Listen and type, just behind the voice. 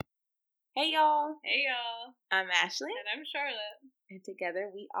Hey y'all, Hey y'all, I'm Ashley, and I'm Charlotte. and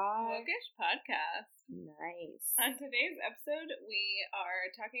together we are Wokish Podcast. nice. On today's episode, we are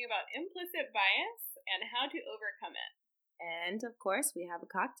talking about implicit bias and how to overcome it. And of course, we have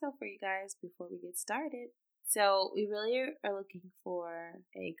a cocktail for you guys before we get started. So we really are looking for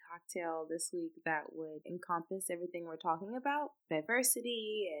a cocktail this week that would encompass everything we're talking about.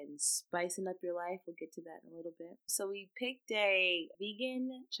 Diversity and spicing up your life. We'll get to that in a little bit. So we picked a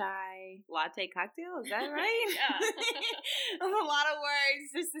vegan chai latte cocktail. Is that right? Yeah. That's a lot of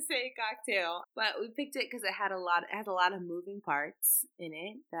words just to say cocktail. But we picked it because it has a lot of moving parts in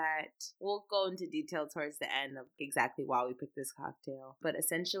it that we'll go into detail towards the end of exactly why we picked this cocktail. But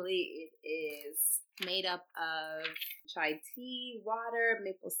essentially it is made up of chai tea, water,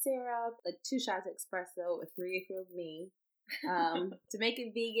 maple syrup, like 2 shots of espresso, or 3 if you're me. To make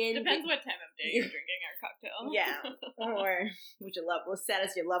it vegan. Depends what time of day you're drinking our cocktail. Yeah. Or what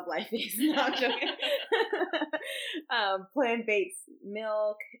status your love life is. No, I'm joking. Plant-based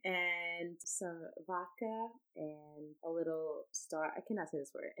milk and some vodka and a little star. I cannot say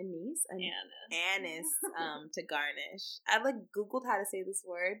this word. Anise. To garnish. I Googled how to say this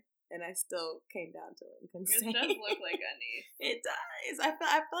word. And I still came down to it. It does look like anise. It does. I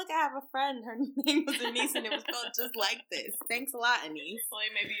feel like I have a friend. Her name was Anise, and it was spelled just like this. Thanks a lot, Anise. Well,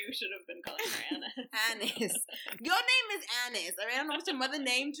 maybe you should have been calling her Anise. Anise. Your name is Anise. I don't know what your mother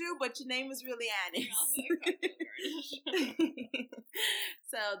named you, but your name is really Anise.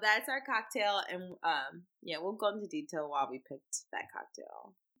 So that's our cocktail, and we'll go into detail why we picked that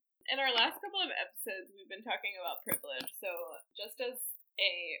cocktail. In our last couple of episodes, we've been talking about privilege. So just as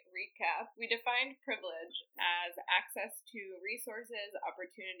a recap, we defined privilege as access to resources,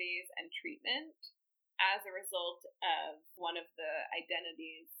 opportunities, and treatment as a result of one of the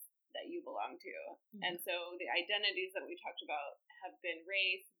identities that you belong to. Mm-hmm. And so the identities that we talked about have been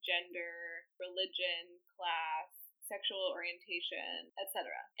race, gender, religion, class, sexual orientation, etc.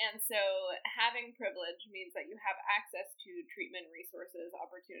 And so having privilege means that you have access to treatment, resources,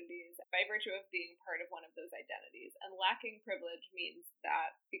 opportunities by virtue of being part of one of those identities. And lacking privilege means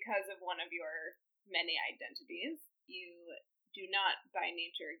that because of one of your many identities, you do not by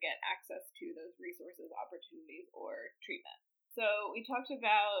nature get access to those resources, opportunities, or treatment. So we talked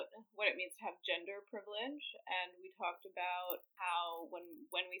about what it means to have gender privilege, and we talked about how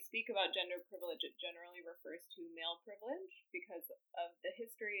when we speak about gender privilege, it generally refers to male privilege because of the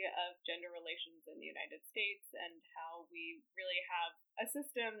history of gender relations in the United States and how we really have a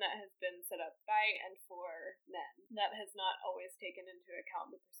system that has been set up by and for men that has not always taken into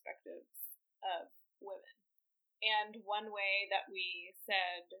account the perspectives of women. And one way that we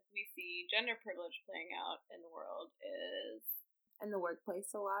said we see gender privilege playing out in the world is in the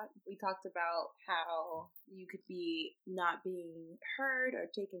workplace a lot. We talked about how you could be not being heard or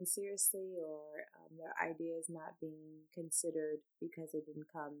taken seriously, or their ideas not being considered because they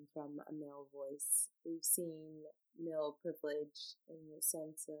didn't come from a male voice. We've seen male privilege in the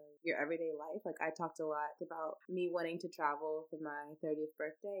sense of your everyday life. Like I talked a lot about me wanting to travel for my 30th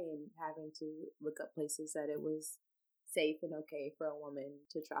birthday and having to look up places that it was safe and okay for a woman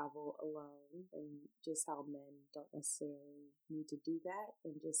to travel alone, and just how men don't necessarily need to do that.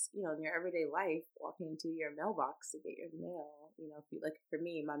 And just, in your everyday life, walking to your mailbox to get your mail, if you for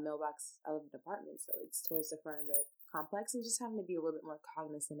me, my mailbox, I live in an apartment, so it's towards the front of the complex, and just having to be a little bit more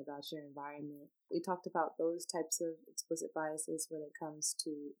cognizant about your environment. We talked about those types of explicit biases when it comes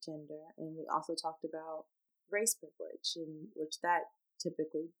to gender, and we also talked about race privilege, in which that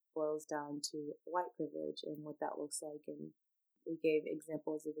typically boils down to white privilege and what that looks like, and we gave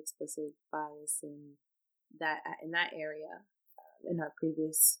examples of explicit bias in that area in our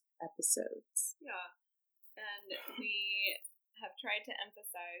previous episodes. Yeah, and we have tried to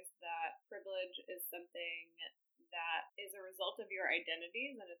emphasize that privilege is something that is a result of your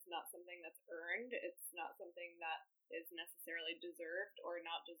identities, and it's not something that's earned. It's not something that is necessarily deserved or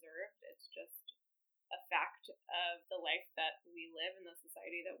not deserved. It's just a fact of the life that we live in, the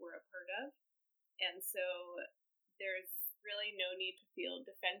society that we're a part of. And so there's really no need to feel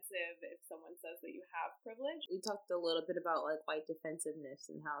defensive if someone says that you have privilege. We talked a little bit about white defensiveness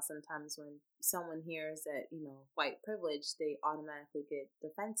and how sometimes when someone hears that, white privilege, they automatically get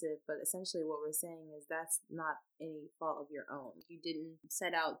defensive. But essentially what we're saying is that's not any fault of your own. You didn't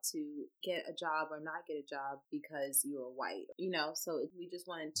set out to get a job or not get a job because you were white, so we just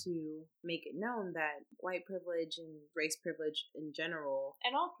wanted to make it known that white privilege and race privilege in general,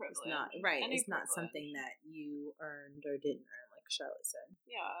 and all privilege, is not right. It's not something that you earned or didn't earn, like Charlotte said.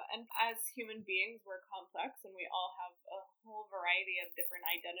 Yeah, and as human beings, we're complex, and we all have a whole variety of different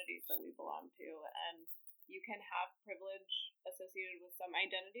identities that we belong to, and you can have privilege associated with some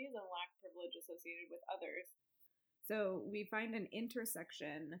identities and lack privilege associated with others. So we find an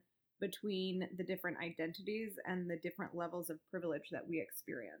intersection between the different identities and the different levels of privilege that we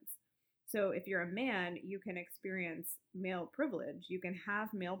experience. So if you're a man, you can experience male privilege. You can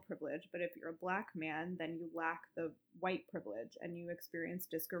have male privilege, but if you're a Black man, then you lack the white privilege and you experience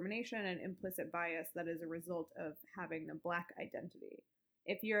discrimination and implicit bias that is a result of having the Black identity.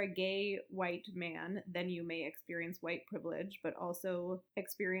 If you're a gay white man, then you may experience white privilege, but also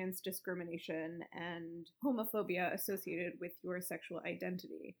experience discrimination and homophobia associated with your sexual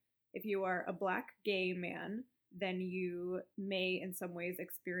identity. If you are a Black gay man, then you may in some ways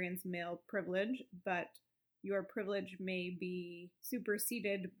experience male privilege, but your privilege may be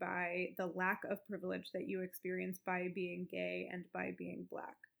superseded by the lack of privilege that you experience by being gay and by being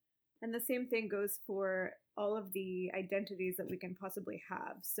Black. And the same thing goes for all of the identities that we can possibly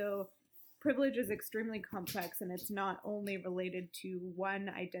have. So privilege is extremely complex, and it's not only related to one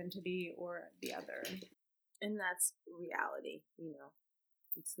identity or the other. And that's reality,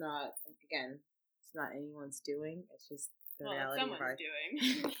 It's not, again, it's not anyone's doing. It's just the reality of our...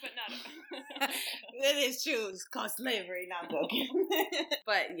 doing, but not... It is true. It's called slavery, not broken.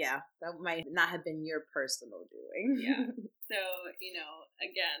 But yeah, that might not have been your personal doing. Yeah. So,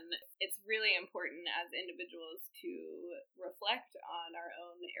 again, it's really important as individuals to reflect on our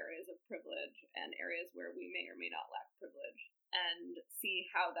own areas of privilege and areas where we may or may not lack privilege, and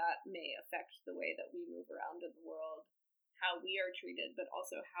see how that may affect the way that we move around in the world, how we are treated, but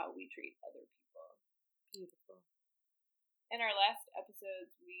also how we treat other people. Beautiful. In our last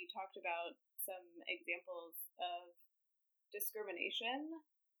episodes, we talked about some examples of discrimination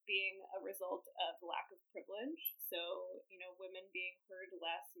being a result of lack of privilege. So, women being heard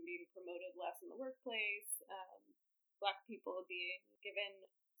less and being promoted less in the workplace, Black people being given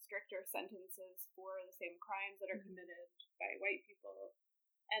stricter sentences for the same crimes that are committed by white people.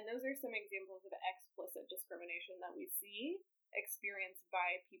 And those are some examples of explicit discrimination that we see experienced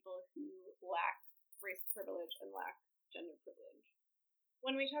by people who lack race privilege and lack gender privilege.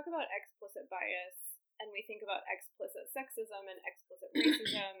 When we talk about explicit bias, and we think about explicit sexism and explicit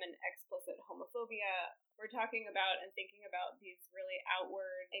racism and explicit homophobia, we're talking about and thinking about these really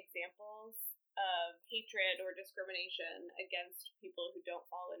outward examples of hatred or discrimination against people who don't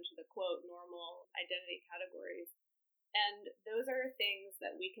fall into the quote normal identity categories. And those are things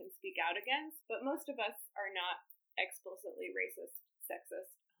that we can speak out against, but most of us are not explicitly racist,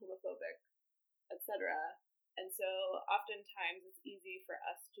 sexist, homophobic, etc. And so oftentimes it's easy for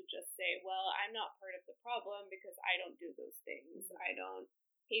us to just say, well, I'm not part of the problem because I don't do those things. I don't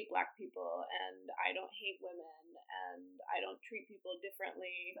hate Black people, and I don't hate women, and I don't treat people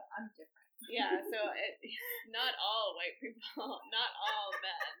differently. But I'm different. Yeah, so not all white people, not all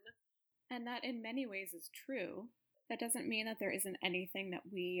men. And that in many ways is true. That doesn't mean that there isn't anything that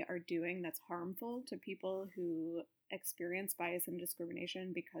we are doing that's harmful to people who experience bias and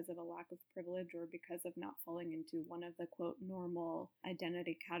discrimination because of a lack of privilege or because of not falling into one of the quote normal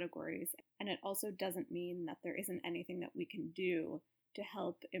identity categories. And it also doesn't mean that there isn't anything that we can do to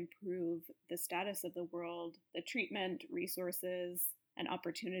help improve the status of the world, the treatment, resources, and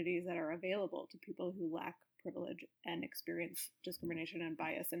opportunities that are available to people who lack privilege and experience discrimination and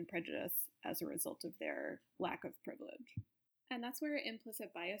bias and prejudice as a result of their lack of privilege. And that's where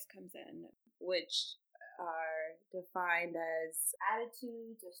implicit bias comes in, which are defined as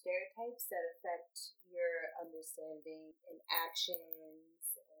attitudes or stereotypes that affect your understanding and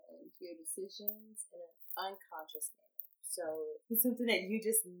actions and your decisions in an unconscious manner. So it's something that you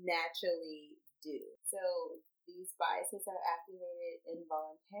just naturally do. So these biases are activated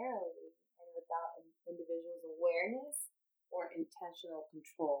involuntarily and without an individual's awareness or intentional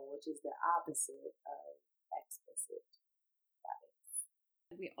control, which is the opposite of explicit bias.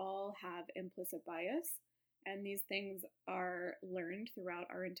 We all have implicit bias, and these things are learned throughout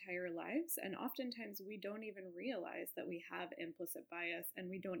our entire lives, and oftentimes we don't even realize that we have implicit bias, and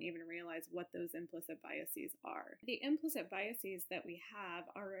we don't even realize what those implicit biases are. The implicit biases that we have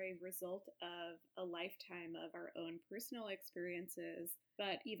are a result of a lifetime of our own personal experiences,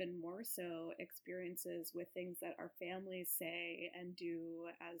 but even more so experiences with things that our families say and do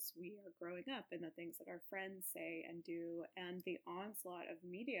as we are growing up, and the things that our friends say and do, and the onslaught of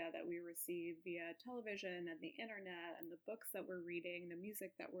media that we receive via television and the internet and the books that we're reading, the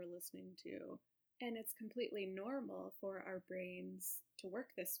music that we're listening to. And it's completely normal for our brains to work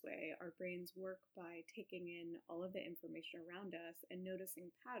this way. Our brains work by taking in all of the information around us and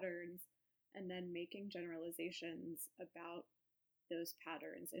noticing patterns and then making generalizations about those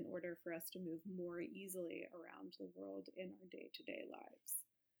patterns in order for us to move more easily around the world in our day-to-day lives.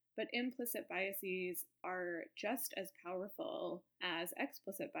 But implicit biases are just as powerful as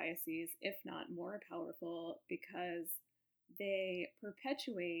explicit biases, if not more powerful, because they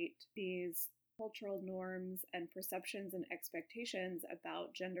perpetuate these cultural norms and perceptions and expectations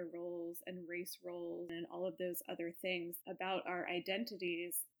about gender roles and race roles and all of those other things about our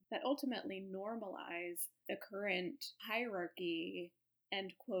identities that ultimately normalize the current hierarchy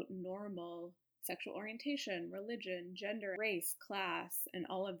and, quote, normal sexual orientation, religion, gender, race, class, and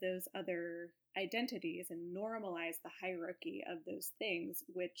all of those other identities, and normalize the hierarchy of those things,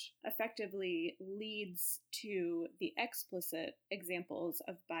 which effectively leads to the explicit examples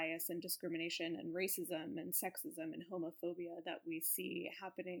of bias and discrimination and racism and sexism and homophobia that we see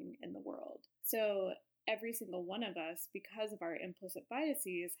happening in the world. So every single one of us, because of our implicit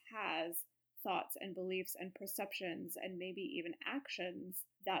biases, has thoughts and beliefs and perceptions and maybe even actions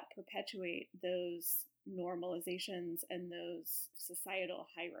that perpetuate those normalizations and those societal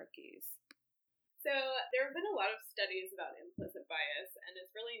hierarchies. So there have been a lot of studies about implicit bias, and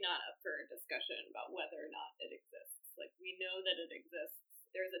it's really not up for discussion about whether or not it exists. Like, we know that it exists.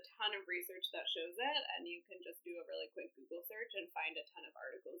 There's a ton of research that shows it, and you can just do a really quick Google search and find a ton of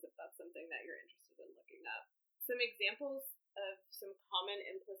articles if that's something that you're interested in looking up. Some examples of some common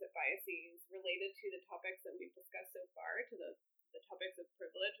implicit biases related to the topics that we've discussed so far, to the topics of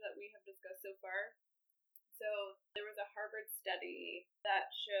privilege that we have discussed so far. So there was a Harvard study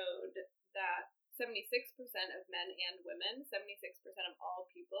that showed that 76% of men and women, 76% of all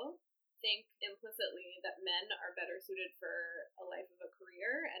people, think implicitly that men are better suited for a life of a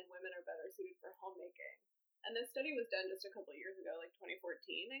career and women are better suited for homemaking. And this study was done just a couple years ago, like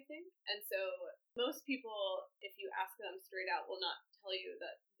 2014, I think. And so most people, if you ask them straight out, will not tell you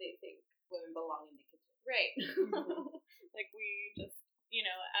that they think women belong in the kitchen. Right. Like, we just,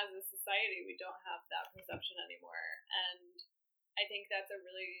 as a society, we don't have that perception anymore. And I think that's a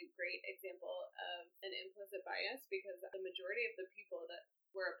really great example of an implicit bias, because the majority of the people that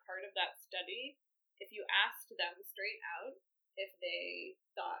were a part of that study, if you asked them straight out if they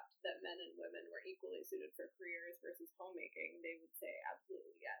thought that men and women were equally suited for careers versus homemaking, they would say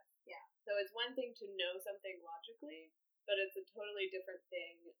absolutely yes. Yeah. So it's one thing to know something logically, but it's a totally different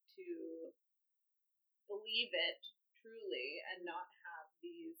thing to believe it truly and not have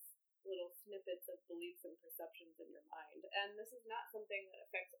these little snippets of beliefs and perceptions in your mind. And this is not something that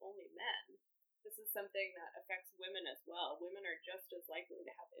affects only men. This is something that affects women as well. Women are just as likely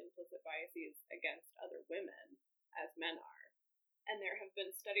to have implicit biases against other women as men are. And there have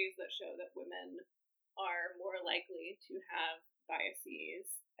been studies that show that women are more likely to have biases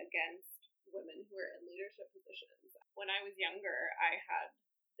against women who are in leadership positions. When I was younger, I had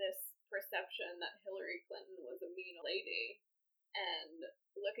this perception that Hillary Clinton was a mean lady. And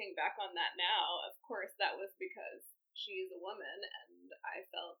looking back on that now, of course, that was because she's a woman, and I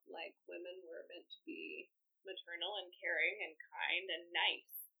felt like women were meant to be maternal and caring and kind and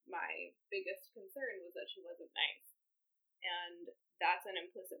nice. My biggest concern was that she wasn't nice. And that's an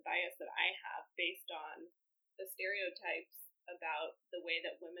implicit bias that I have based on the stereotypes about the way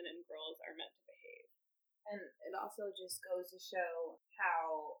that women and girls are meant to behave. And it also just goes to show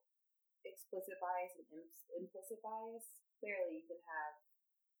how explicit bias and implicit bias, clearly you can have,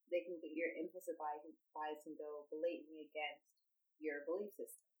 your implicit bias can go blatantly against your belief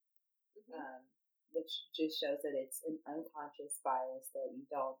system. Mm-hmm. Which just shows that it's an unconscious bias that you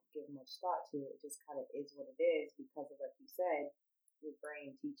don't give much thought to. It just kind of is what it is because of, like you said, your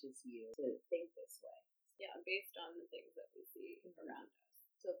brain teaches you to think this way. Yeah, based on the things that we see around us.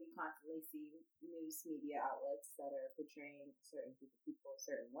 So if you constantly see news media outlets that are portraying a certain group of people a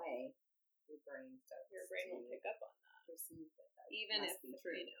certain way, your brain will pick up on that. Perceive that even if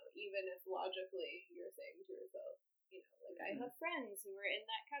even if logically you're saying to yourself, like, I have friends who are in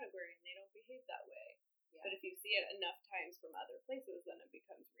that category and they don't behave that way. Yeah. But if you see it enough times from other places, then it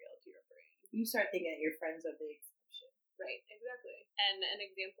becomes real to your brain. You start thinking that your friends are the exception. Right, exactly. And an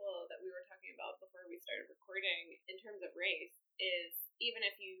example that we were talking about before we started recording in terms of race is, even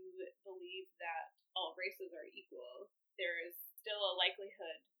if you believe that all races are equal, there is still a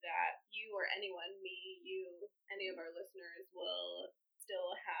likelihood that you or anyone, me, you, any of our listeners, will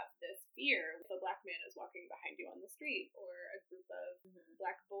still have this fear if a black man is walking behind you on the street, or a group of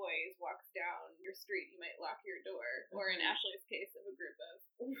black boys walks down your street, you might lock your door. Or in Ashley's case, if a group of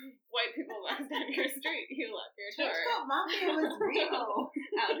white people walks down your street, you lock your door. Mafia was real.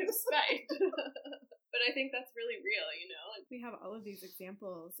 Out of spite. But But I think that's really real, We have all of these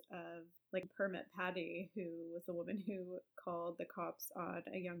examples of like Permit Patty, who was the woman who called the cops on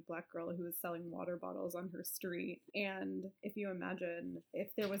a young black girl who was selling water bottles on her street. And if you imagine if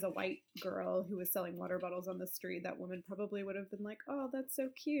there was a white girl who was selling water bottles on the street, that woman probably would have been like, oh, that's so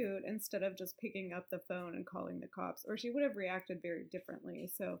cute, instead of just picking up the phone and calling the cops, or she would have reacted very differently.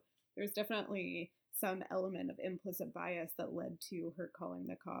 So there's definitely some element of implicit bias that led to her calling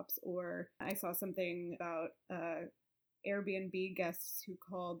the cops. Or I saw something about Airbnb guests who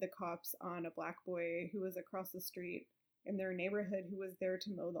called the cops on a black boy who was across the street in their neighborhood who was there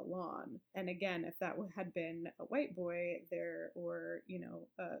to mow the lawn. And again, if that had been a white boy there, or,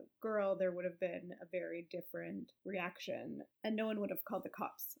 a girl, there would have been a very different reaction, and no one would have called the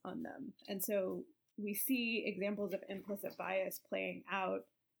cops on them. And so we see examples of implicit bias playing out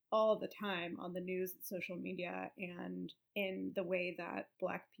all the time on the news and social media, and in the way that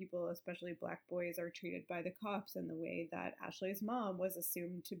black people, especially black boys, are treated by the cops, and the way that Ashley's mom was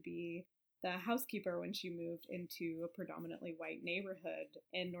assumed to be the housekeeper when she moved into a predominantly white neighborhood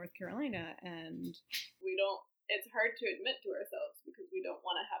in North Carolina. And it's hard to admit to ourselves because we don't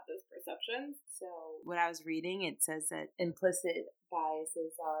want to have those perceptions. So what I was reading, it says that implicit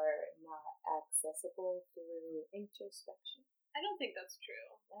biases are not accessible through introspection. I don't think that's true.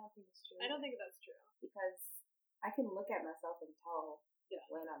 I don't think it's true. I don't think that's true. Because I can look at myself and tell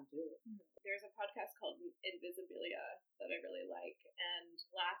when I'm doing it. There's a podcast called Invisibilia that I really like. And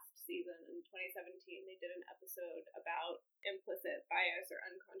last season in 2017, they did an episode about implicit bias or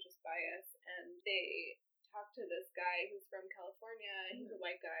unconscious bias. And they talked to this guy who's from California. He's a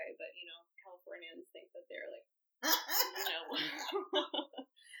white guy, but, Californians think that they're like,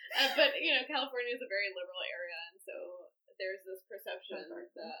 but, California is a very liberal area. And so there's this perception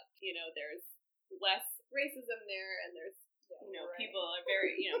that, there's less racism there, and there's, right. People are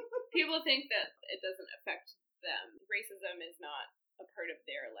very, people think that it doesn't affect them. Racism is not a part of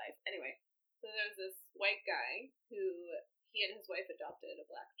their life. Anyway, so there's this white guy who, he and his wife adopted a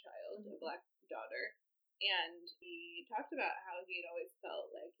black child, a black daughter, and he talked about how he had always felt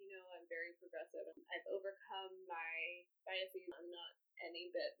like, I'm very progressive, and I've overcome my biases, I'm not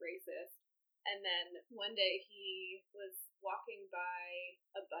any bit racist. And then one day he was walking by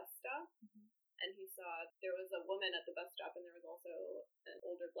a bus stop, and he saw there was a woman at the bus stop, and there was also an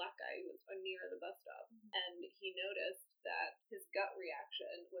older black guy who was near the bus stop. And he noticed that his gut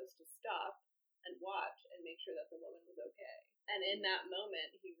reaction was to stop and watch and make sure that the woman was okay. And in that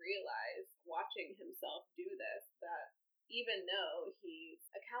moment, he realized, watching himself do this, that even though he's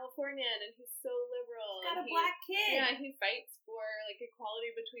a Californian and he's so liberal, he's got a black kid. Yeah, he fights for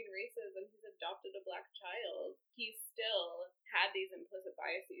equality between races, and he's adopted a black child, he still had these implicit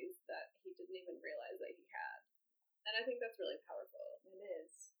biases that he didn't even realize that he had. And I think that's really powerful. It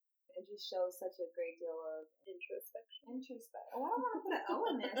is. It just shows such a great deal of introspection. Oh, I don't want to put an O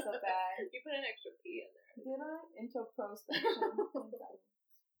in there so bad. You put an extra P in there. Did I? Introspection.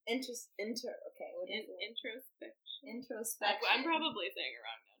 Okay. What is it? Introspection. I'm probably saying it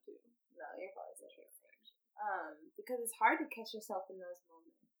wrong now too. No, you're probably saying it right. Because it's hard to catch yourself in those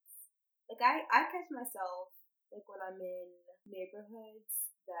moments. Like I catch myself when I'm in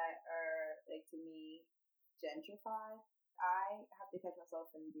neighborhoods that are to me gentrified. I have to catch myself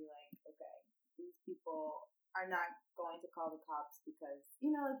and be like, okay, these people are not going to call the cops because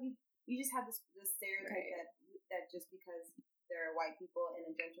you just have this stereotype that just because they're white people in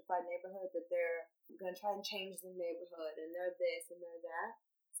a gentrified neighborhood that they're going to try and change the neighborhood, and they're this and they're that.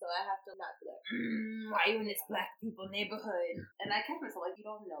 So I have to not be like, why are you in this black people neighborhood? And I catch myself you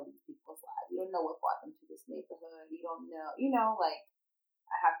don't know these people's lives. You don't know what brought them to this neighborhood. You don't know, I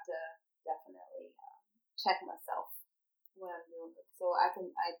have to definitely check myself when I'm doing it. So I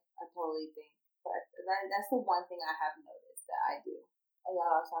totally think, but that's the one thing I have noticed that I do. Oh,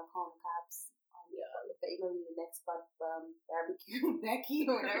 y'all start calling the cops. You're gonna be the next barbecue Becky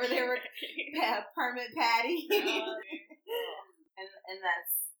or whatever they were, Permit Patty. And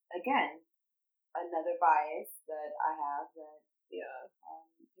that's again another bias that I have that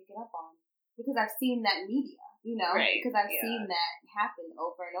picking up on because I've seen that media, because I've seen that happen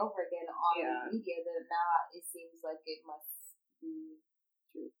over and over again on media that now it seems like it must be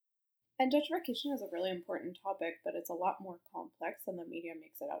true. And gentrification is a really important topic, but it's a lot more complex than the media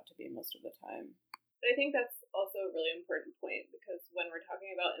makes it out to be most of the time. But I think that's also a really important point because when we're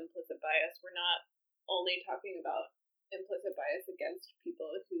talking about implicit bias, we're not only talking about implicit bias against people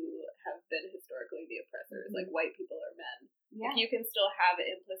who have been historically the oppressors, like white people or men. Yeah. You can still have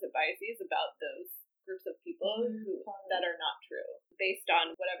implicit biases about those groups of people that are not true, based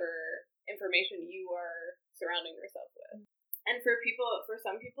on whatever information you are surrounding yourself with. And for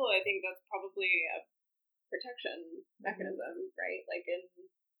some people, I think that's probably a protection mechanism, right? Like in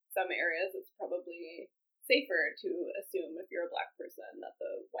some areas, it's probably safer to assume if you're a Black person that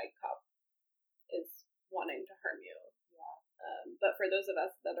the white cop is wanting to harm you. Yeah. But for those of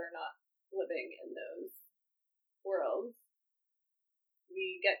us that are not living in those worlds,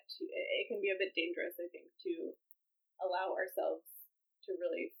 it can be a bit dangerous, I think, to allow ourselves to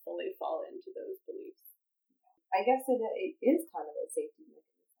really fully fall into those beliefs. I guess it is kind of a safety mechanism.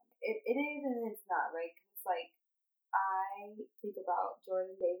 It is and it's not, right? 'Cause it's like, I think about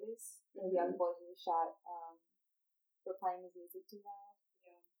Jordan Davis, the young boy who was shot for playing his music too loud.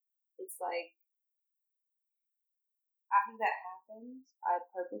 Yeah. It's like, after that happened, I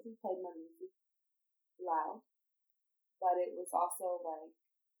purposely played my music loud, but it was also like,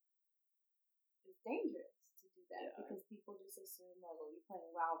 it's dangerous to do that because people just assume like, oh, you're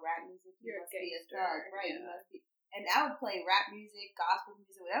playing loud rap music, you must be a thug, right? You must be. And I would play rap music, gospel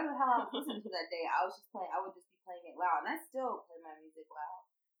music, whatever the hell I was listening to that day. I would just be playing it loud, and I still play my music loud.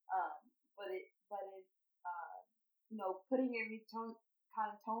 Putting your tone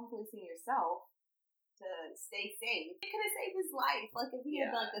policing yourself to stay safe. It could have saved his life. Like if he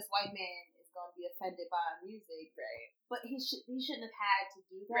had like, this white man is going to be offended by our music, right? But he shouldn't have had to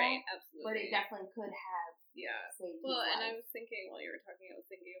do that, right? Absolutely. But it definitely could have. Saved his life. And I was thinking while you were talking, I was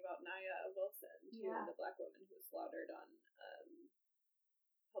thinking about Naya Wilson, too, the Black woman who was slaughtered on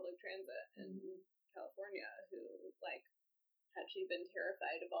public transit in California, who, like, had she been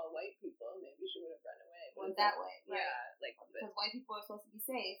terrified of all white people, maybe she would have run away. Went that way, right? Yeah, like because white people are supposed to be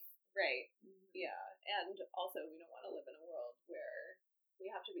safe, right? Yeah, and also we don't want to live in a world where we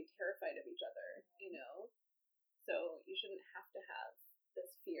have to be terrified of each other, you know. So you shouldn't have to have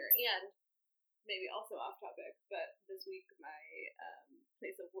this fear. And maybe also off topic, but this week my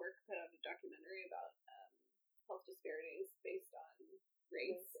place of work put out a documentary about health disparities based on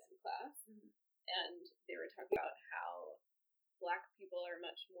race and class, and they were talking about how Black people are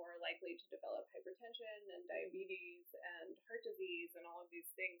much more likely to develop hypertension and diabetes and heart disease and all of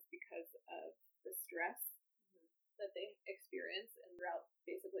these things because of the stress that they experience and throughout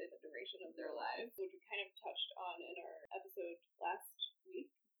basically the duration of their lives, which we kind of touched on in our episode last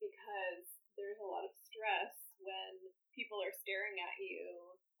week, because there's a lot of stress when people are staring at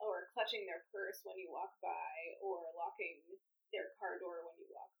you or clutching their purse when you walk by or locking their car door when you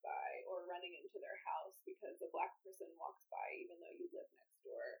walk by or running into their house because a Black person walks by even though you live next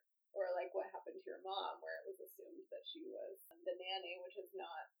door, or like what happened to your mom where it was assumed that she was the nanny, which is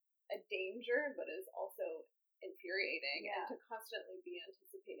not a danger but is also infuriating, and to constantly be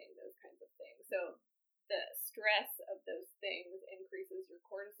anticipating those kinds of things. So the stress of those things increases your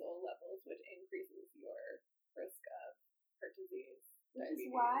cortisol levels, which increases your risk of heart disease, diabetes. Which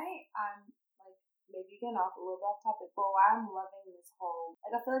is why I'm like, maybe getting off a little bit off topic, but why I'm loving this whole,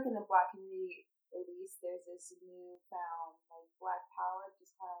 like, I feel like in the Black community, at least, there's this newfound like Black power,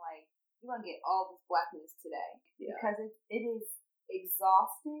 just kind of like, you're gonna get all this Blackness today, because it is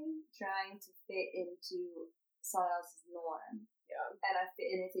exhausting trying to fit into someone else's norm.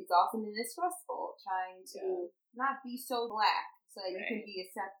 And it's exhausting and it's stressful trying to not be so Black so that you can be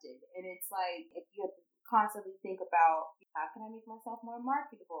accepted. And it's like, if you have to constantly think about, how can I make myself more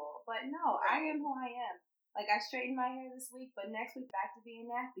marketable? But no, I am who I am. Like, I straightened my hair this week, but next week back to being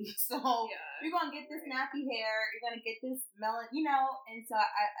nappy. So you're going to get this nappy hair, you're going to get this melon, you know? And so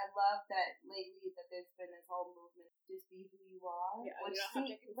I love that lately that there's been this whole movement, just be who you are. Yeah, which you don't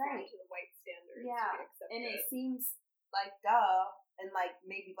have to conform to the white standards to be accepted. And it seems like, duh, and like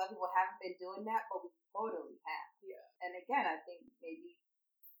maybe Black people haven't been doing that, but we totally have. Yeah. And again, I think maybe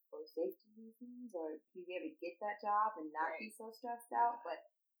for safety reasons, or to be able to get that job and not be so stressed out, but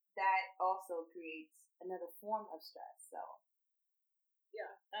that also creates another form of stress. So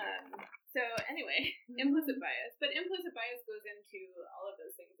so anyway, implicit bias. But implicit bias goes into all of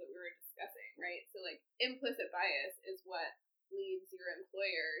those things that we were discussing, right? So like implicit bias is what leads your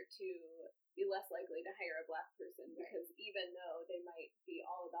employer to be less likely to hire a Black person, because even though they might be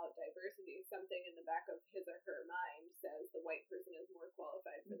all about diversity, something in the back of his or her mind says the white person is more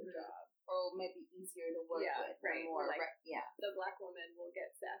qualified for the job, or maybe easier to work with, right? More like the Black woman will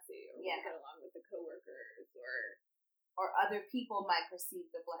get sassy, or will get along with the coworkers, or other people might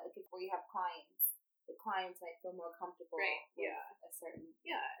perceive the Black. Like if we have clients, the clients might feel more comfortable with a certain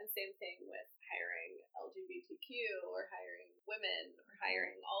and same thing with hiring LGBTQ or hiring women or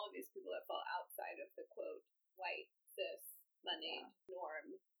hiring all of these people that fall outside of the quote white cis money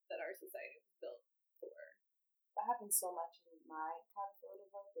norm that our society was built for. That happens so much in my kind of field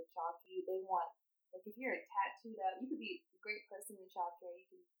of work with childcare. They want, like, if you're tattooed up, you could be a great person in childcare, you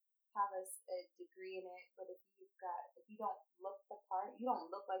can have a degree in it, but if you don't look the part, you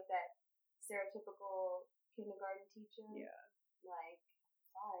don't look like that stereotypical kindergarten teacher. Yeah. Like,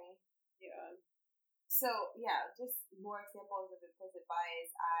 sorry. Yeah. So, yeah, just more examples of implicit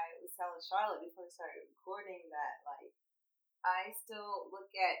bias. I was telling Charlotte before we started recording that, like, I still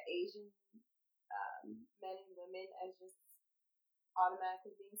look at Asian men and women as just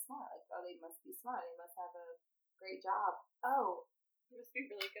automatically being smart. Like, oh, they must be smart. They must have a great job. Oh, You must be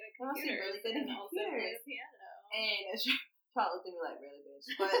really good at they must be computers. really good at and also play computers. the piano. And Charlotte looked at me like, really, bitch?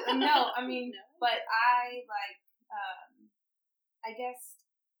 But no, I mean, No. but I, like, I guess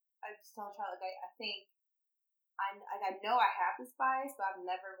I just tell Charlotte, like, I think I know I have this bias, but I've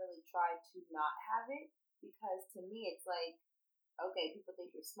never really tried to not have it, because to me it's like, okay, people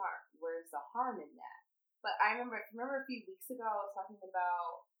think you're smart. Where's the harm in that? But I remember a few weeks ago I was talking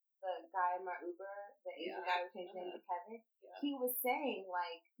about the guy in my Uber, the Asian guy who changed his name to Kevin. Yeah. He was saying,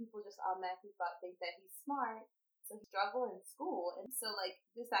 like, people just automatically think that he's smart, so he struggled in school. And so, like,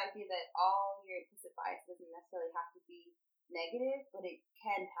 this idea that all your implicit bias doesn't necessarily have to be negative, but it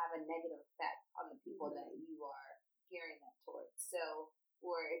can have a negative effect on the people that you are gearing that towards. So,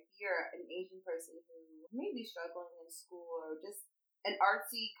 or if you're an Asian person who may be struggling in school, or just an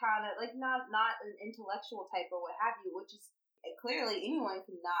artsy kind of, like, not an intellectual type or what have you, which is clearly anyone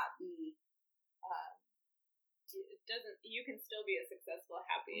cannot be. It doesn't. You can still be a successful,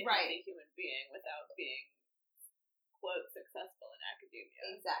 happy, Right. healthy human being without being, quote, successful in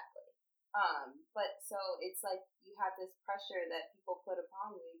academia. Exactly. But so it's like you have this pressure that people put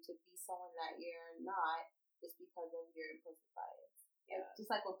upon you to be someone that you're not, just because of your implicit bias. Yeah. Like,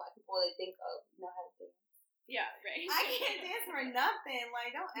 just like with Black people, they think, oh, you know how to dance. Yeah, right. I can't dance for nothing.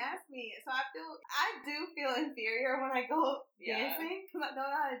 Like, don't ask me. So I do feel inferior when I go Yeah. dancing, because I don't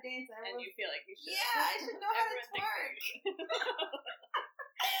know how to dance. And you feel like you should. Yeah, I should know how to Everyone thinks twerk. that you should.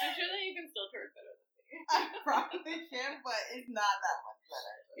 I'm sure that you can still twerk better than me. I probably can, but it's not that much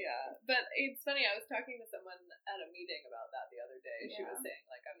better. Yeah, but it's funny. I was talking to someone at a meeting about that the other day. She Yeah. was saying,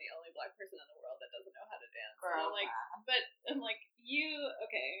 like, I'm the only Black person in the world that doesn't know how to dance. Girl, and I'm like, wow. but I'm like,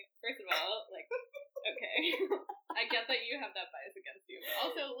 okay. First of all, like, okay, I get that you have that bias against you, but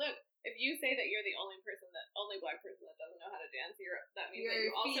also, look, if you say that you're the only Black person that doesn't know how to dance, that means that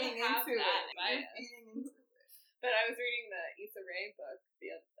you also have that bias. You're feeding into it. But I was reading the Issa Rae book, the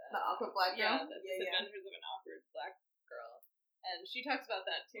Awkward Black Girl. Yeah, the Adventures of an Awkward Black Girl, and she talks about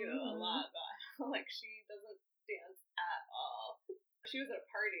that too a lot. About how, like, she doesn't dance at all. She was at a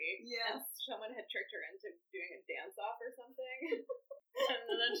party, and someone had tricked her into doing a dance off or something,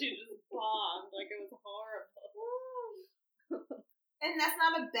 and then she just bombed. Like, it was horrible. And that's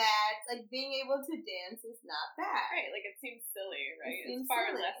not a bad, like, being able to dance is not bad. Right, like, it seems silly, right? It seems it's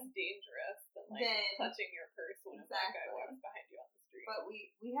far silly. less dangerous than, like, clutching your purse when a Black guy walks behind you on the street. But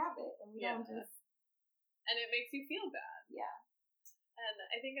we have it, and we don't just... And it makes you feel bad. Yeah. And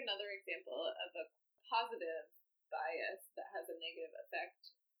I think another example of a positive bias that has a negative effect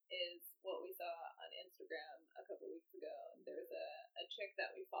is what we saw on Instagram a couple weeks ago. There's a chick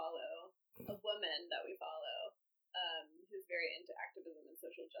that we follow, a woman that we follow, who's very into activism and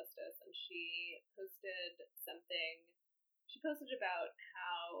social justice, and she posted about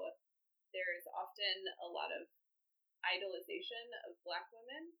how there's often a lot of idolization of Black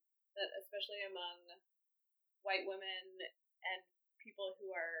women, that especially among white women and people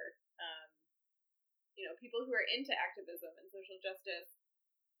who are, people who are into activism and social justice,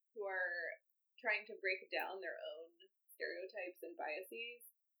 who are trying to break down their own stereotypes and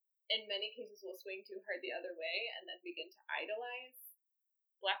biases, in many cases will swing too hard the other way and then begin to idolize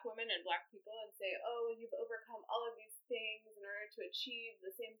Black women and Black people and say, oh, you've overcome all of these things in order to achieve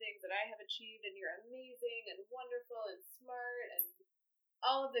the same things that I have achieved, and you're amazing and wonderful and smart and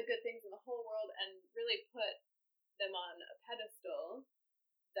all of the good things in the whole world, and really put them on a pedestal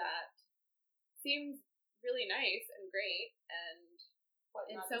that seems really nice and great and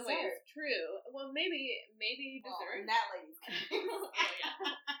in some ways true. Well, maybe deserved. In that lady's case.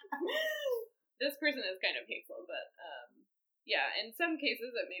 This person is kind of hateful, but yeah, in some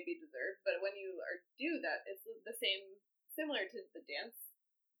cases it may be deserved, but when you do that, it's the similar to the dance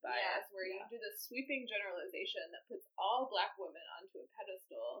bias, where you do this sweeping generalization that puts all Black women onto a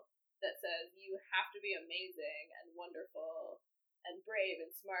pedestal that says you have to be amazing and wonderful and brave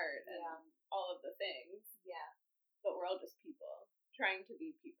and smart and all of the things. Yeah. But we're all just people trying to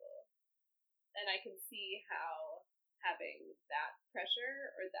be people. And I can see how having that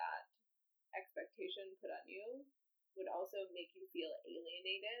pressure or that expectation put on you would also make you feel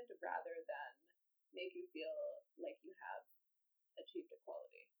alienated rather than make you feel like you have achieved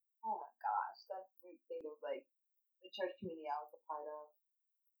equality. Oh my gosh, that makes me think of, like, the church community I was a part of,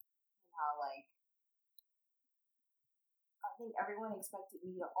 and how, like, think everyone expected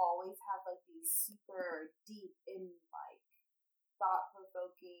me to always have like these super deep and like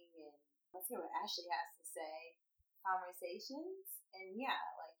thought-provoking and let's hear what Ashley has to say conversations. And yeah,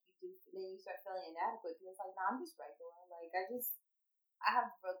 like you do, then you start feeling inadequate because it's like, no, I'm just regular. Like I have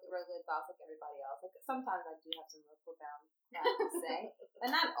regular thoughts like everybody else. Like sometimes I do have some real profound crap to say,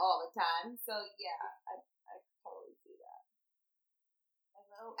 but not all the time. So yeah, I totally see that.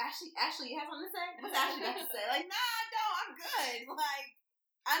 Hello, Ashley, you have something to say? What's Ashley got to say? Like, nah, I don't. I'm good. Like,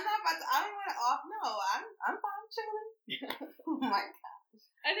 I'm not about to. I don't want to off. No, I'm fine chilling. Oh my gosh.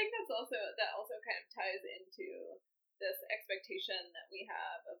 I think that also kind of ties into this expectation that we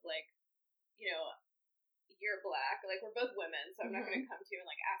have of like, you know, you're Black. Like we're both women, so I'm not going to come to you and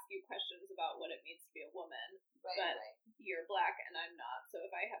like ask you questions about what it means to be a woman. But you're Black and I'm not. So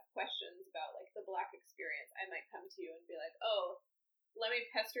if I have questions about like the Black experience, I might come to you and be like, oh, let me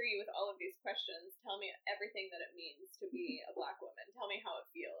pester you with all of these questions. Tell me everything that it means to be a Black woman. Tell me how it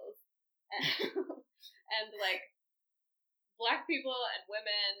feels. And like Black people and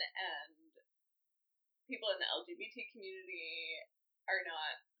women and people in the LGBT community are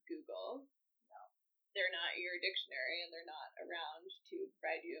not Google. No. They're not your dictionary, and they're not around to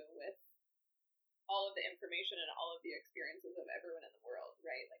provide you with all of the information and all of the experiences of everyone in the world,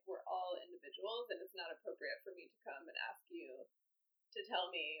 right? Like we're all individuals, and it's not appropriate for me to come and ask you to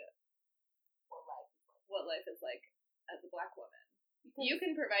tell me what life is like as a Black woman. Because you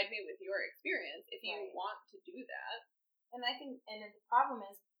can provide me with your experience if you want to do that. And I think, and the problem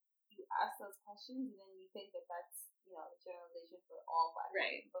is, you ask those questions and then you think that that's, you know, the generalization for all Black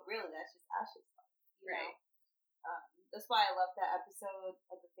women. But really, that's just Ashley's life. You know? That's why I love that episode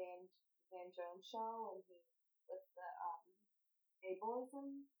of the Van Jones show when he with the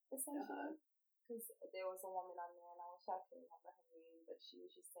ableism essentially. Because there was a woman on there, and I wish I could remember her name, but she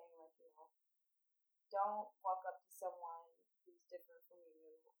was just saying like, you know, don't walk up to someone who's different from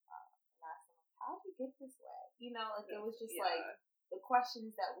you and ask them like, how did you get this way? You know, like it was just like the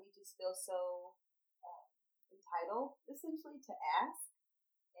questions that we just feel so entitled essentially to ask.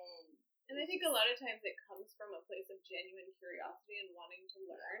 And I think a lot of times it comes from a place of genuine curiosity and wanting to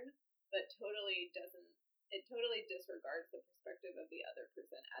learn, but it totally disregards the perspective of the other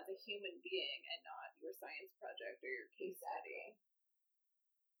person as a human being and not your science project or your case study.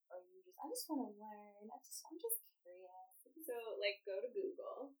 Or you just, I just want to learn. I'm just curious. So, like, go to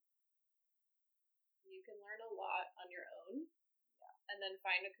Google. You can learn a lot on your own. Yeah. And then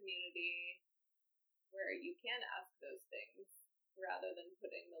find a community where you can ask those things rather than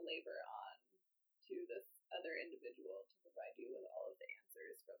putting the labor on to this other individual to provide you with all of the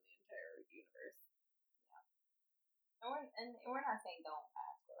answers from the entire universe. And we're not saying don't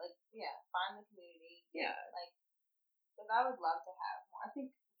ask, but like, find the community. Yeah. Like, because I would love to have more. I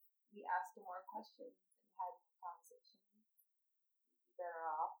think we asked more questions and had more conversations, we'd be better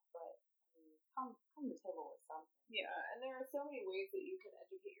off. But I mean, come to the table with something. Yeah, and there are so many ways that you can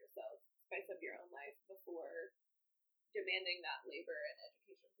educate yourself, spice up your own life before demanding that labor and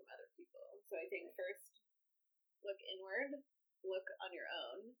education from other people. So I think first, look inward, look on your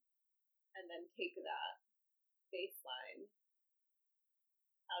own, and then take that baseline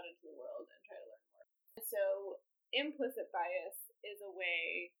out into the world and try to learn more. So implicit bias is a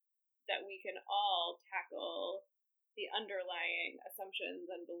way that we can all tackle the underlying assumptions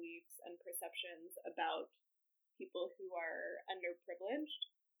and beliefs and perceptions about people who are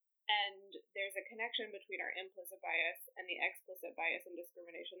underprivileged. And there's a connection between our implicit bias and the explicit bias and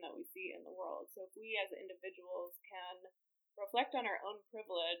discrimination that we see in the world. So if we as individuals can reflect on our own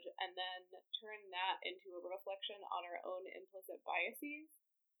privilege and then turn that into a reflection on our own implicit biases,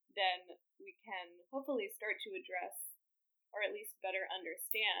 then we can hopefully start to address or at least better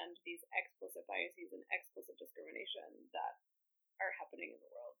understand these explicit biases and explicit discrimination that are happening in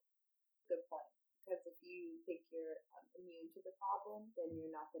the world. Good point. Because if you think you're immune to the problem, then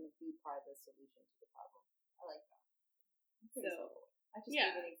you're not going to be part of the solution to the problem. I like that. So I just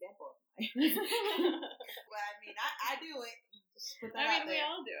gave an example of mine. Well, I mean, I do it. Just put that out there. We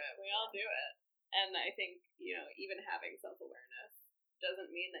all do it. We all do it. And I think, you know, even having self-awareness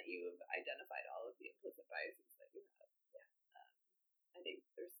doesn't mean that you've identified all of the implicit biases that you have. Yeah. I think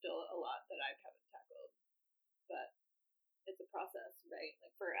there's still a lot that I haven't tackled. But it's a process, right?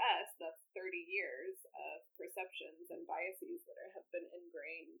 Like for us, that's 30 years of perceptions and biases that have been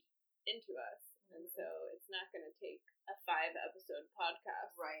ingrained into us. And so it's not going to take a 5-episode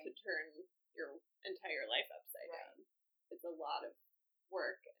podcast to turn your entire life upside down. It's a lot of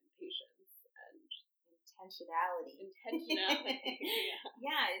work and patience and intentionality.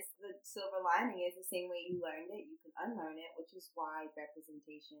 Yeah, it's the silver lining is the same way you learned it, you can unlearn it, which is why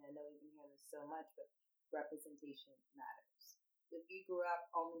representation, I know we've been hearing this so much, but representation matters. If you grew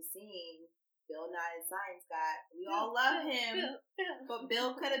up only seeing Bill Nye the Science Guy, we all love him, but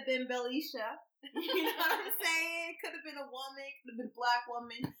Bill could have been Belisha. You know what I'm saying? Could have been a woman, could have been a black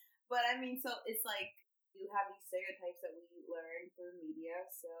woman. But I mean, so it's like you have these stereotypes that we learn through media.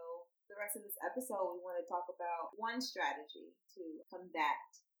 So the rest of this episode, we want to talk about one strategy to combat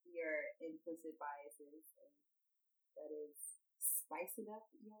your implicit biases, and that is spicing up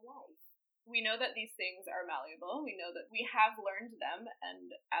your life. We know that these things are malleable. We know that we have learned them,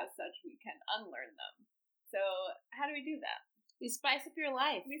 and as such, we can unlearn them. So how do we do that? You spice up your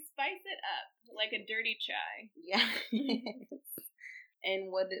life. We spice it up like a dirty chai. Yeah.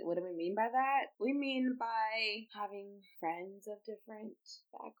 And what do we mean by that? We mean by having friends of different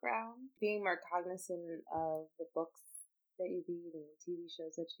backgrounds, being more cognizant of the books that you read and the TV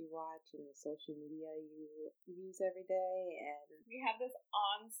shows that you watch and the social media you use every day. And we have this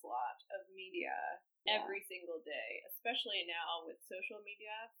onslaught of media every single day, especially now with social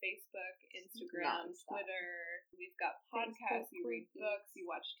media, Facebook, Instagram, Twitter. We've got podcasts, you read books, you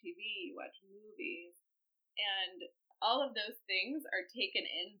watch TV, you watch movies, and all of those things are taken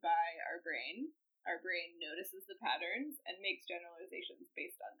in by our brain. Our brain notices the patterns and makes generalizations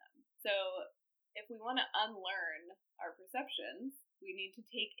based on them. So if we want to unlearn our perceptions, we need to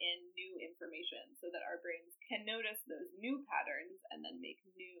take in new information so that our brains can notice those new patterns and then make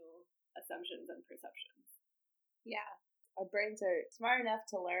new assumptions and perceptions. Yeah. Our brains are smart enough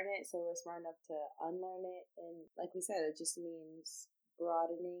to learn it, so we're smart enough to unlearn it. And like we said, it just means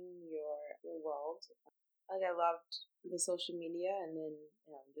broadening your world. Like, I loved the social media, and then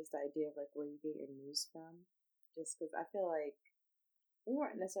just the idea of like where you get your news from. Just because I feel like we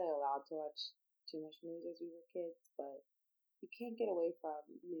weren't necessarily allowed to watch too much news as we were kids, but you can't get away from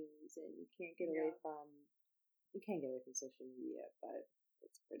news, and you can't get away from social media, but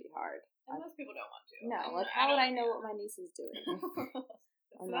it's pretty hard. And most people don't want to. No, like how would I know what my niece is doing?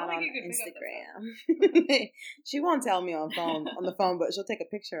 I'm not on Instagram. She won't tell me on the phone, but she'll take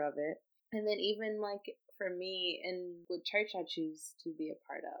a picture of it. And then even like for me and with church I choose to be a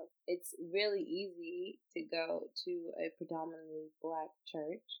part of, it's really easy to go to a predominantly black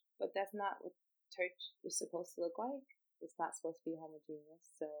church, but that's not what church is supposed to look like. It's not supposed to be homogeneous.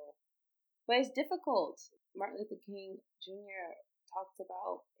 So, but it's difficult. Martin Luther King Jr. talks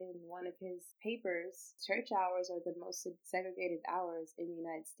about in one of his papers, church hours are the most segregated hours in the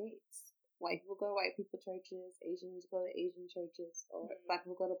United States. White people go to white people churches, Asians go to Asian churches, or black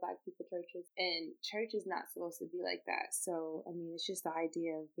people go to black people churches. And church is not supposed to be like that. So, I mean, it's just the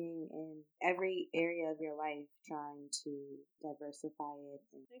idea of being in every area of your life, trying to diversify it.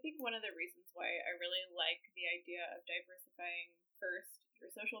 I think one of the reasons why I really like the idea of diversifying first your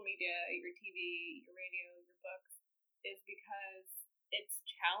social media, your TV, your radio, your books, is because it's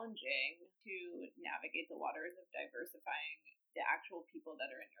challenging to navigate the waters of diversifying the actual people that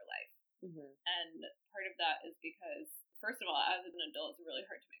are in your life. Mm-hmm. And part of that is because, first of all, as an adult, it's really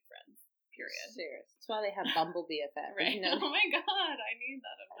hard to make friends, period. Serious. That's why they have Bumble BFF. Right? You know? Oh my god, I need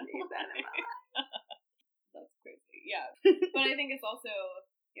that in my life. That's crazy. Yeah. But I think it's also,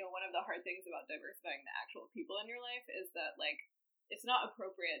 one of the hard things about diversifying the actual people in your life is that, like, it's not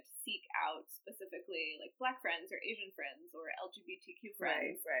appropriate to seek out specifically, like, black friends or Asian friends or LGBTQ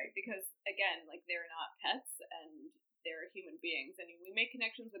friends. Right. Because, again, like, they're not pets and they're human beings, and we make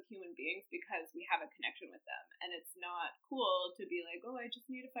connections with human beings because we have a connection with them. And it's not cool to be like, oh, I just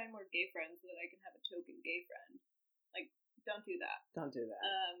need to find more gay friends so that I can have a token gay friend. Like, don't do that. Don't do that.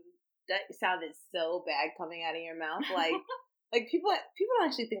 That sounded so bad coming out of your mouth. Like, like people don't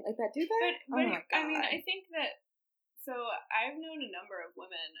actually think like that, do they? But I mean, I think that. So I've known a number of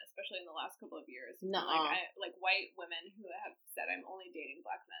women, especially in the last couple of years, like white women who have said, I'm only dating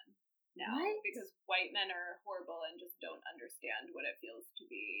black men now. What? Because white men are horrible and just don't understand what it feels to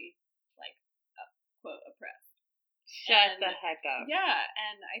be, like, quote, oppressed. Shut the heck up. Yeah,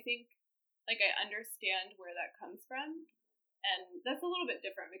 and I think, like, I understand where that comes from, and that's a little bit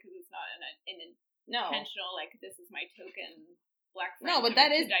different because it's not an intentional, like, this is my token black friend. No, but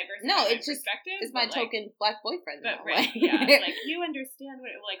that is it's just it's my token black boyfriend. But right, yeah, like, you understand what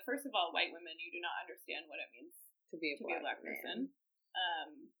it, like, first of all, white women, you do not understand what it means to be a black person.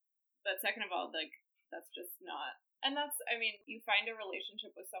 But second of all, like, that's just not, and that's, I mean, you find a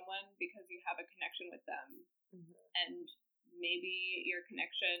relationship with someone because you have a connection with them, and maybe your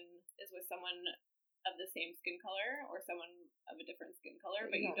connection is with someone of the same skin color or someone of a different skin color,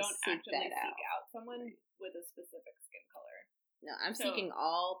 but you don't actively seek out someone with a specific skin color. No, I'm seeking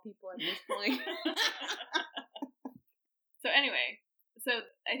all people at this point. So anyway,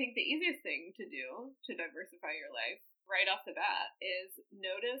 I think the easiest thing to do to diversify your life right off the bat is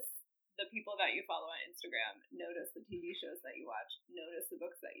notice the people that you follow on Instagram, notice the TV shows that you watch, notice the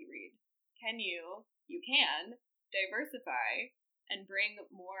books that you read. You can diversify and bring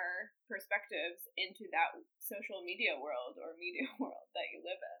more perspectives into that social media world or media world that you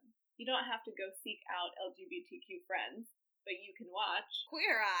live in. You don't have to go seek out LGBTQ friends, but you can watch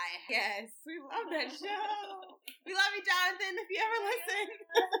Queer Eye. Yes, we love that show. We love you, Jonathan, if you ever listen.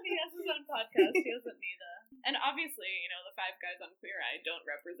 He has his own podcast. He doesn't need a... And obviously, the 5 guys on Queer Eye don't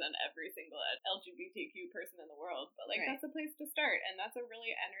represent every single LGBTQ person in the world, but Right. That's a place to start, and that's a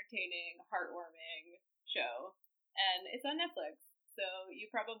really entertaining, heartwarming show, and it's on Netflix, so you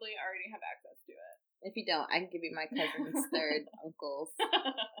probably already have access to it. If you don't, I can give you my cousin's third uncles.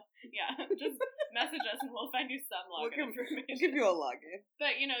 Yeah, just message us and we'll find you some login information. I'll give you a login.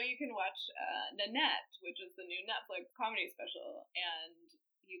 But, you can watch Nanette, which is the new Netflix comedy special, and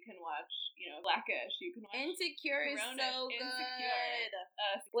you can watch, Blackish. You can watch Insecure is Corona, so good. Insecure.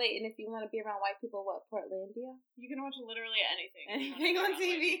 Wait, and if you want to be around white people, what, Portlandia? You can watch literally anything. Anything on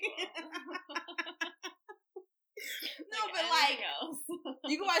TV. No, but anything else.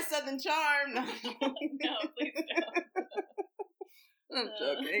 you can watch Southern Charm. No, No, please don't. I'm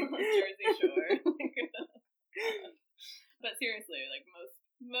joking. Jersey Shore. But seriously,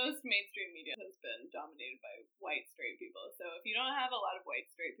 most mainstream media has been dominated by white straight people. So if you don't have a lot of white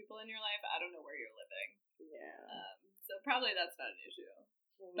straight people in your life, I don't know where you're living. Yeah. So probably that's not an issue.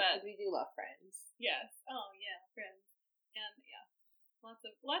 But we do love Friends. Yes. Oh yeah, Friends. And yeah, lots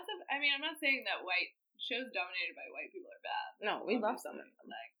of. I mean, I'm not saying that white shows dominated by white people are bad. No, we love Obviously, some of them.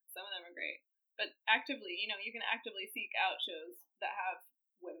 some of them are great. But actively, you can actively seek out shows that have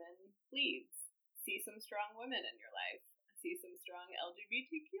women leads. See some strong women in your life. See some strong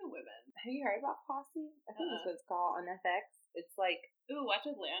LGBTQ women. Have you heard about Posse? I think that's what it's called on FX. It's like, Ooh, watch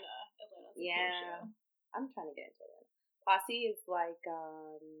Atlanta. Atlanta's a cool show. I'm trying to get into it. Posse is like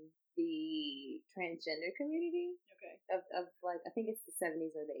the transgender community Okay. of I think it's the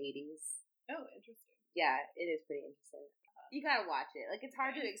 70s or the 80s. Oh, interesting. Yeah, it is pretty interesting. You gotta watch it. It's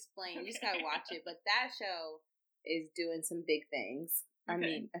hard to explain. You just gotta watch it. But that show is doing some big things. I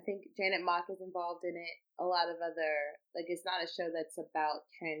mean, I think Janet Mock is involved in it. A lot of other, it's not a show that's about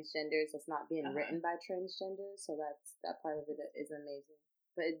transgenders. It's not being written by transgenders. So that part of it is amazing.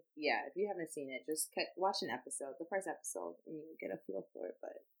 But yeah, if you haven't seen it, just watch an episode, the first episode, and you get a feel for it.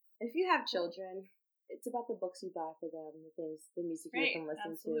 But if you have children, it's about the books you buy for them, the music you can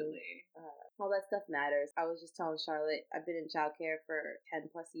listen to. All that stuff matters. I was just telling Charlotte, I've been in childcare for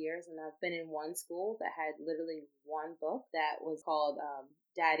 10 plus years, and I've been in one school that had literally one book that was called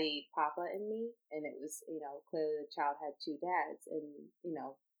Daddy, Papa, and Me. And it was, clearly the child had 2 dads. And,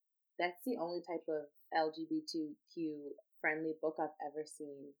 that's the only type of LGBTQ friendly book I've ever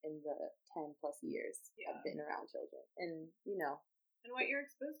seen in the 10 plus years I've been around children. And, And what you're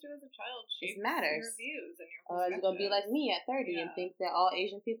exposed to as a child shapes matters. your views and your perspectives. You're going to be like me at 30 and think that all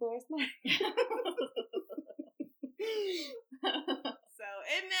Asian people are smart. So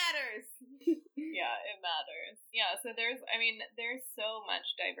it matters. Yeah, it matters. Yeah, so there's so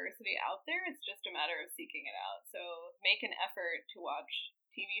much diversity out there. It's just a matter of seeking it out. So make an effort to watch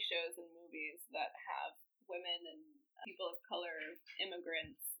TV shows and movies that have women and people of color,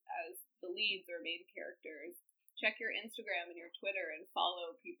 immigrants as the leads or main characters. Check your Instagram and your Twitter and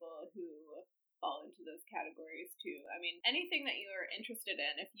follow people who fall into those categories too. I mean, anything that you're interested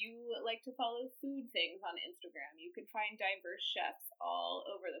in. If you like to follow food things on Instagram, you can find diverse chefs all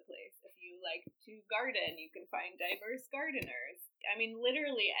over the place. If you like to garden, you can find diverse gardeners. I mean,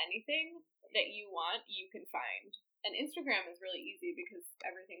 literally anything that you want, you can find. And Instagram is really easy because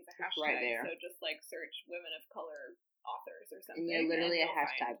everything's a hashtag. Right there. So just search women of color authors or something. And you're literally and a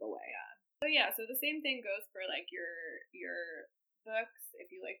hashtag away. Yeah. So so the same thing goes for your books.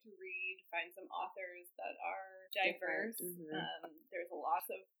 If you like to read, find some authors that are diverse. Mm-hmm. There's lots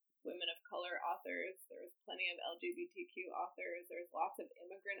of women of color authors. There's plenty of LGBTQ authors. There's lots of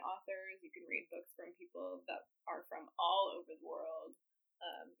immigrant authors. You can read books from people that are from all over the world.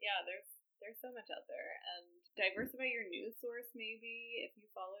 There's so much out there. And diversify your news source maybe if you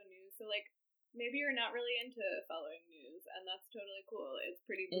follow news. So maybe you're not really into following news, and that's totally cool. It's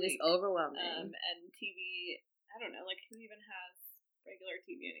pretty bleak. It is overwhelming. And TV, I don't know, who even has regular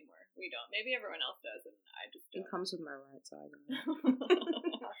TV anymore? We don't. Maybe everyone else does, and I just don't. It comes with my rent, so I don't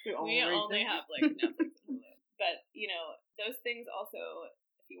know. We only have, Netflix and Hulu. But, those things also,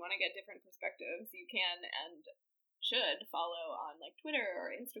 if you want to get different perspectives, you can and should follow on, Twitter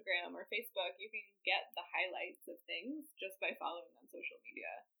or Instagram or Facebook. You can get the highlights of things just by following on social media.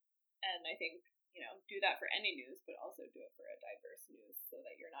 And I think, do that for any news, but also do it for a diverse news so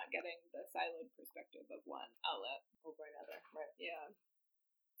that you're not getting the siloed perspective of one outlet over another. Right. Yeah.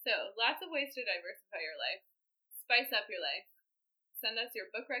 So, lots of ways to diversify your life. Spice up your life. Send us your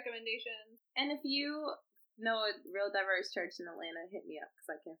book recommendations. And if you know a real diverse church in Atlanta, hit me up because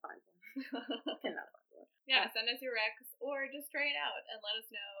I can't find one. Cannot find one. Yeah, send us your recs or just try it out and let us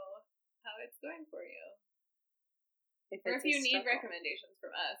know how it's going for you. Or if you need recommendations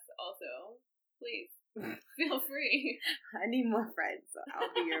from us, also, please feel free. I need more friends, so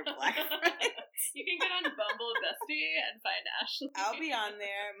I'll be your black friend. You can get on Bumble Bestie and find Ashley. I'll be on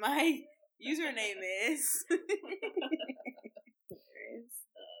there. My username is.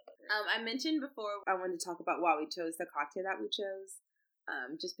 I mentioned before I wanted to talk about why we chose the cocktail that we chose.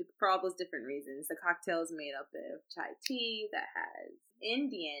 For all those different reasons. The cocktail is made up of chai tea that has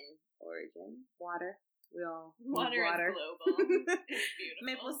Indian origin, water. We all water. Is global. It's beautiful.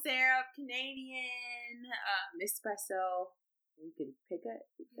 Maple syrup, Canadian, espresso. You can pick your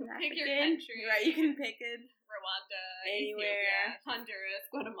country. Right, you can pick it. Rwanda, anywhere. Ethiopia, Honduras,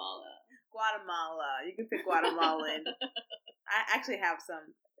 Guatemala. You can pick Guatemalan. I actually have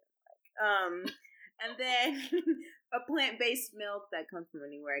some. And then a plant-based milk that comes from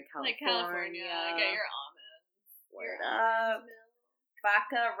anywhere. Like California. Get your almonds. Word up.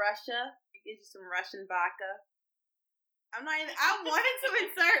 Vodka, Russia. Get you some Russian vodka. I wanted to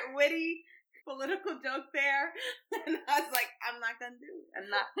insert witty political joke there, and I was like, I'm not gonna do it. I'm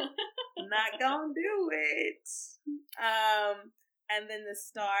not gonna do it. And then the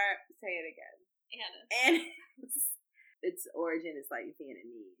star, say it again. Anna. Its origin is like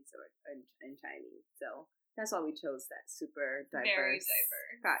Vietnamese or in Chinese, so that's why we chose that super diverse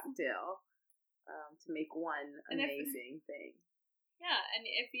cocktail to make one amazing thing. Yeah, and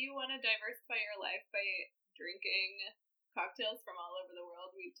if you want to diversify your life by drinking cocktails from all over the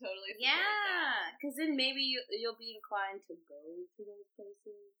world, we totally support that. Because then maybe you'll be inclined to go to those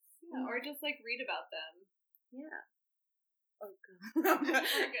places. Yeah, or just like read about them. Yeah. Oh god.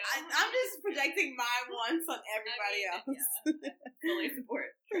 I'm just projecting my wants on everybody else. Yeah, I fully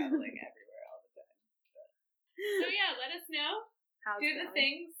support traveling everywhere all the time. So yeah, let us know. Do the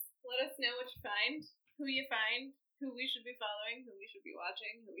things. Let us know what you find, who you find, who we should be following, who we should be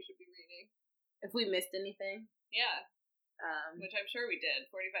watching, who we should be reading. If we missed anything. Yeah. Which I'm sure we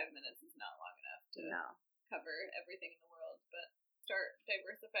did. 45 minutes is not long enough to cover everything in the world, but start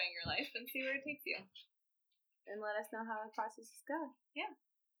diversifying your life and see where it takes you. And let us know how the processes go. Yeah.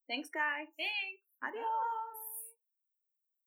 Thanks, guys. Thanks. Adios.